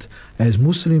detriment. As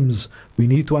Muslims, we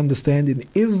need to understand in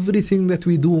everything that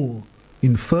we do,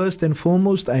 in first and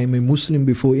foremost, I am a Muslim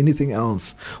before anything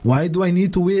else. Why do I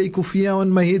need to wear a kufiya on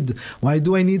my head? Why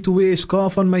do I need to wear a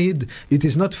scarf on my head? It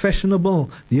is not fashionable.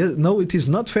 No, it is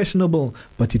not fashionable,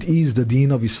 but it is the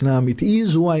deen of Islam. It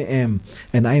is who I am,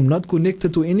 and I am not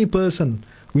connected to any person.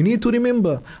 We need to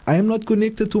remember, I am not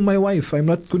connected to my wife, I'm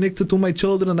not connected to my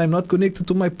children, I'm not connected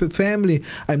to my family,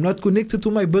 I'm not connected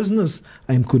to my business.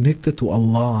 I'm connected to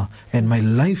Allah, and my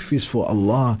life is for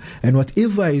Allah, and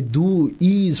whatever I do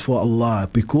is for Allah,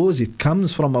 because it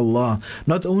comes from Allah.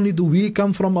 Not only do we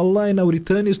come from Allah and our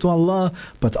return is to Allah,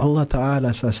 but Allah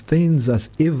Ta'ala sustains us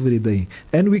every day.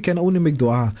 And we can only make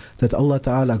dua that Allah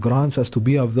Ta'ala grants us to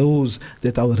be of those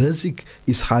that our rizq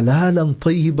is halalan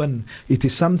tayyiban. It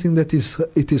is something that is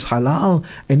halal,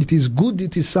 and it is good.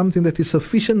 It is something that is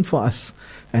sufficient for us,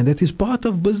 and that is part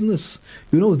of business.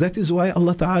 That is why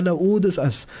Allah Ta'ala orders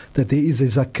us that there is a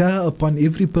zakah upon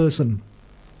every person.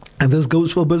 And this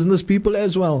goes for business people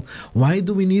as well. Why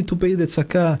do we need to pay that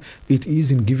zakah? It is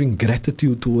in giving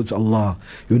gratitude towards Allah.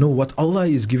 What Allah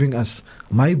is giving us.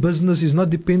 My business is not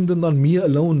dependent on me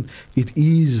alone. It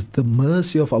is the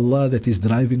mercy of Allah that is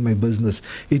driving my business.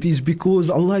 It is because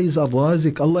Allah is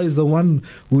Ar-Razik. Allah is the one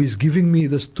who is giving me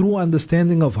this true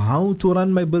understanding of how to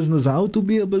run my business, how to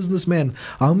be a businessman.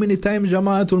 How many times,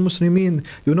 Jama'atul Muslimin,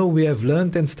 we have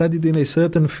learned and studied in a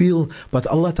certain field, but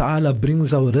Allah Ta'ala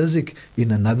brings our rizq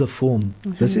in another form.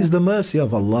 This is the mercy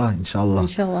of Allah, inshallah.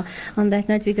 Inshallah. On that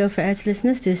note, we go for ads,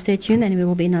 listeners, to stay tuned, and we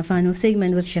will be in our final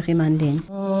segment with Sheikh Emandien.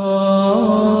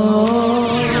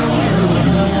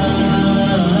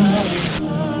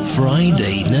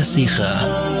 Friday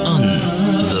Naseegah on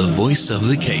The Voice of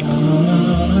the Cape.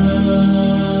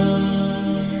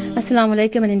 Assalamu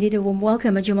alaikum, and indeed a warm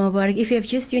welcome, Jummah Mubarak. If you have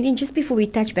just tuned in, just before we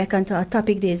touch back onto our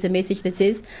topic, there's a message that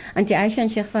says, Auntie Aisha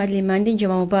and Sheikh Fadli Emandien,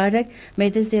 Jummah Mubarak, may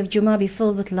this day of Jummah be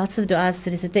filled with lots of du'as,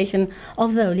 the recitation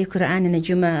of the Holy Quran and a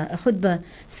Jummah, a khutbah,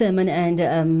 sermon,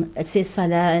 and it says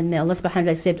salah, and may Allah subhanahu wa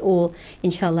ta'ala accept all,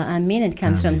 inshallah, ameen. It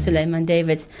comes from Sulaiman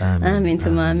David.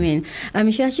 Ameen.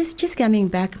 Sheikh, just coming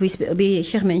back,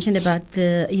 Sheikh mentioned about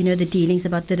the, the dealings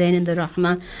about the rain and the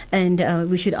rahmah, and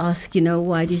we should ask,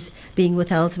 why it is being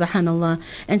withheld, subhanallah.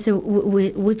 And so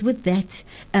with that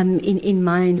in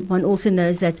mind, one also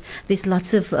knows that there's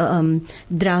lots of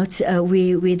drought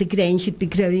where the grain should be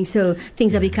growing, so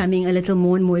things are becoming a little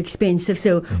more and more expensive.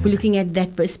 So we're looking at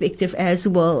that perspective as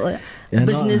well.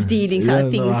 Business dealings,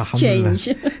 how things change.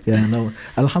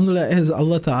 Alhamdulillah, as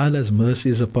Allah Ta'ala's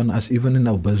mercy is upon us, even in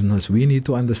our business, we need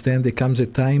to understand there comes a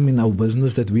time in our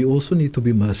business that we also need to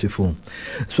be merciful.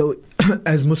 So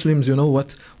as Muslims,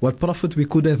 what profit we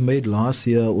could have made last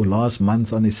year or last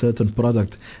month on a certain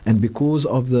product, and because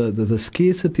of the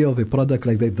scarcity of a product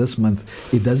like that this month,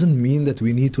 it doesn't mean that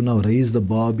we need to now raise the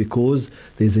bar because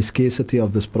there's a scarcity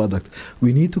of this product.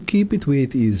 We need to keep it where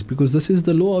it is, because this is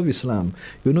the law of Islam.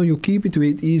 You keep it where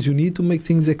it is. You need to make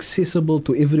things accessible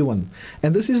to everyone,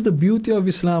 and this is the beauty of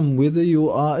Islam. Whether you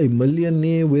are a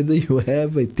millionaire, whether you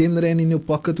have a 10 rand in your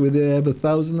pocket, whether you have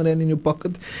 1,000 rand in your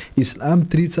pocket, Islam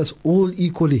treats us all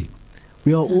equally.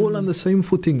 We are all on the same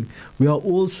footing. We are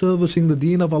all servicing the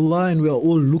deen of Allah, and we are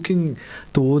all looking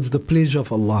towards the pleasure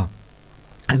of Allah.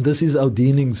 And this is our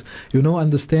dealings,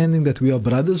 understanding that we are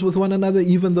brothers with one another,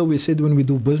 even though we said when we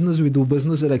do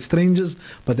business like strangers,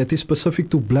 but that is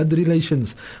specific to blood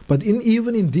relations. But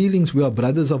even in dealings, we are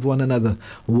brothers of one another.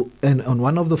 And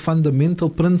one of the fundamental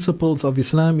principles of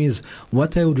Islam is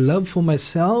what I would love for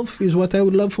myself is what I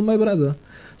would love for my brother.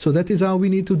 So that is how we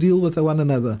need to deal with one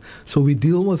another. So we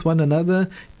deal with one another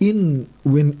even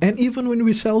when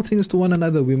we sell things to one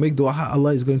another, we make dua.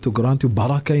 Allah is going to grant you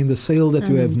barakah in the sale that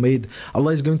you have made.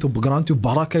 Allah is going to grant you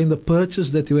barakah in the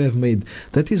purchase that you have made.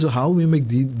 That is how we make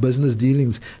business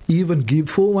dealings, even give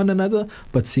for one another,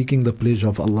 but seeking the pleasure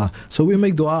of Allah. So we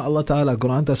make dua, Allah Ta'ala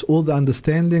grant us all the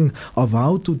understanding of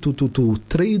how to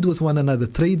trade with one another,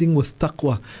 trading with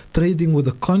taqwa, trading with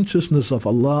the consciousness of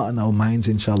Allah in our minds,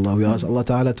 inshallah. We ask Allah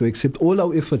Ta'ala to accept all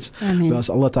our efforts. We ask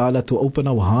Allah Ta'ala to open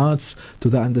our hearts to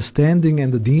the understanding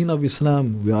and the deen of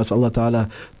Islam. We ask Allah Ta'ala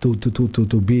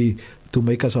to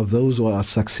make us of those who are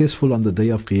successful on the day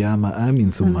of Qiyamah.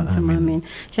 Ameen, thumma ameen.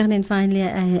 Sheikh, then finally,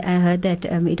 I heard that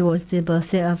it was the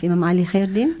birthday of Imam Ali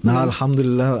Khairuddin.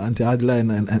 Alhamdulillah, Auntie Adla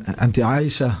and Auntie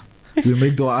Aisha. We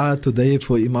make dua today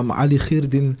for Imam Ali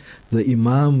Khairuddin, the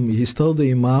Imam. He's still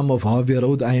the Imam of Harvey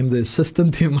Road. I am the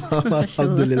assistant Imam.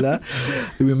 Alhamdulillah.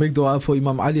 We make dua for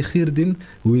Imam Ali Khairuddin,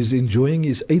 who is enjoying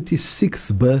his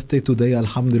 86th birthday today.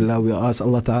 Alhamdulillah. We ask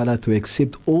Allah Ta'ala to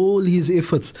accept all his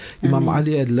efforts. Imam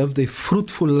Ali had lived a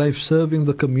fruitful life serving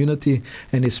the community,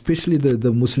 and especially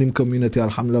the Muslim community.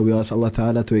 Alhamdulillah. We ask Allah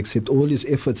Ta'ala to accept all his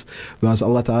efforts. We ask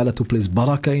Allah Ta'ala to place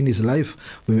barakah in his life.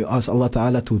 We ask Allah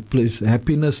Ta'ala to place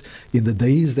happiness in the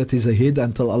days that is ahead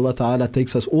until Allah Ta'ala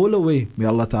takes us all away. May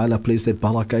Allah Ta'ala place that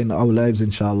barakah in our lives,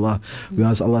 inshallah. We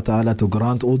ask Allah Ta'ala to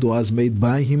grant all du'as made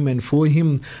by him and for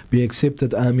him be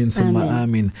accepted. Ameen, thumma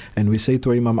ameen. And we say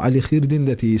to Imam Ali Khairuddin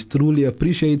that he is truly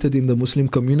appreciated in the Muslim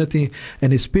community,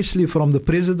 and especially from the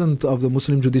President of the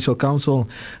Muslim Judicial Council,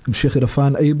 Sheikh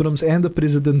Irfan Abrams, and the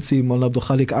Presidency, Mullah Abdul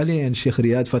Khalik Ali and Sheikh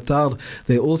Riyad Fattar.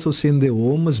 They also send their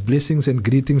warmest blessings and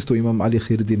greetings to Imam Ali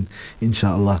Khairuddin,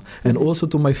 inshallah. And also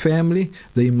to my family,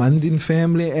 the Emandien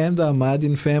family and the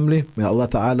Emandien family. May Allah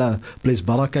Ta'ala place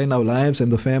barakah in our lives,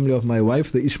 and the family of my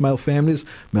wife, the Ishmael families.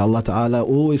 May Allah Ta'ala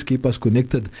always keep us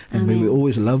connected, and may we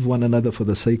always love one another for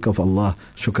the sake of Allah.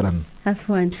 Shukran.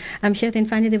 Afwan. Sheikh, then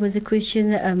finally there was a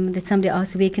question that somebody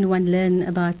asked, where can one learn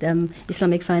about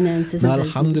Islamic finances? Now,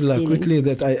 alhamdulillah, quickly,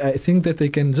 that I think that they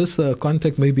can just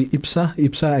contact maybe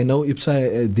IPSA. I know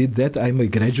IPSA did that. I'm a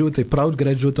graduate, a proud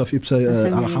graduate of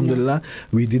IPSA, alhamdulillah.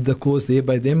 We did the course there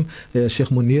by them. Sheikh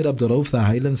Munir Abdul Rauf, the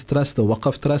Highlands Trust, the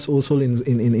Waqf Trust, also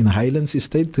in Highlands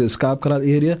Estate, the Skarpkral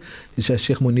area.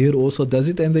 Sheikh Munir also does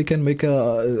it, and they can make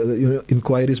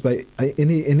inquiries by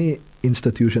any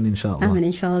institution, inshallah.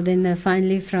 Inshallah. Then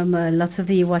finally, from lots of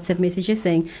the WhatsApp messages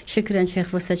saying, Shukran, Sheikh,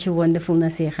 for such a wonderful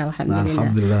nasiha. Alhamdulillah.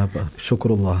 Alhamdulillah.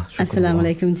 Shukrullah. Assalamu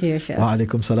alaikum to you, Sheikh. Wa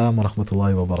alaikum salam wa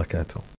rahmatullahi wa barakatuh.